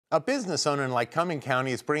A business owner in Lycoming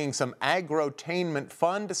County is bringing some agro-tainment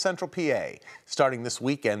fun to Central PA. Starting this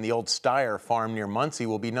weekend, the old Steyer farm near Muncy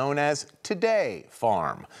will be known as Today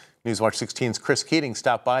Farm. Newswatch 16's Chris Keating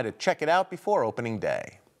stopped by to check it out before opening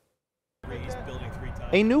day.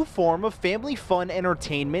 A new form of family fun,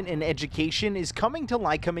 entertainment, and education is coming to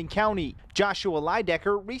Lycoming County. Joshua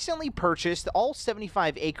Lydecker recently purchased all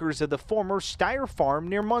 75 acres of the former Steyer farm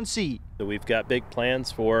near Muncy. So we've got big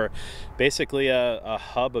plans for basically a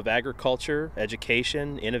hub of agriculture,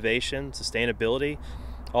 education, innovation, sustainability,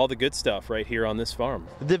 all the good stuff right here on this farm.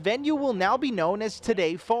 The venue will now be known as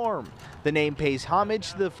Today Farm. The name pays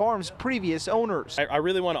homage to the farm's previous owners. I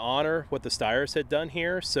really want to honor what the Steyers had done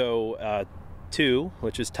here. So two,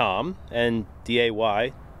 which is Tom, and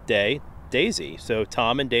D-A-Y, Day, Daisy. So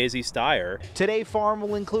Tom and Daisy Steyer. Today Farm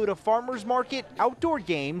will include a farmer's market, outdoor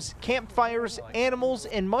games, campfires, animals,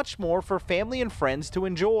 and much more for family and friends to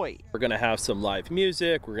enjoy. We're going to have some live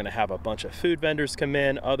music. We're going to have a bunch of food vendors come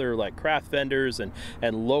in, other like craft vendors and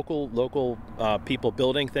local people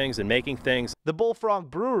building things and making things. The Bullfrog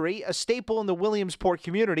Brewery, a staple in the Williamsport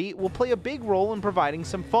community, will play a big role in providing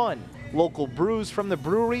some fun. Local brews from the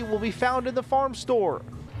brewery will be found in the farm store.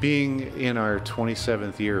 Being in our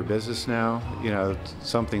 27th year of business now,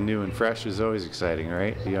 something new and fresh is always exciting,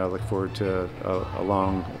 right? I look forward to a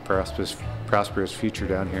long, prosperous future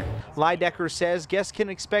down here. Lydecker says guests can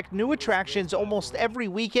expect new attractions almost every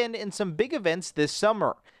weekend and some big events this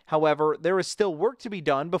summer. However, there is still work to be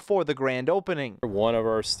done before the grand opening. One of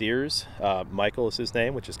our steers, Michael is his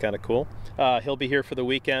name, which is kind of cool. He'll be here for the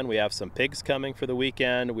weekend. We have some pigs coming for the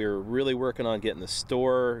weekend. We're really working on getting the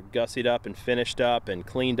store gussied up and finished up and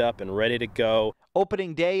cleaned up and ready to go.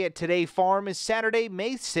 Opening day at Today Farm is Saturday,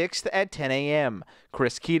 May 6th at 10 a.m.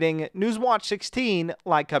 Chris Keating, Newswatch 16,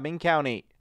 Lycoming County.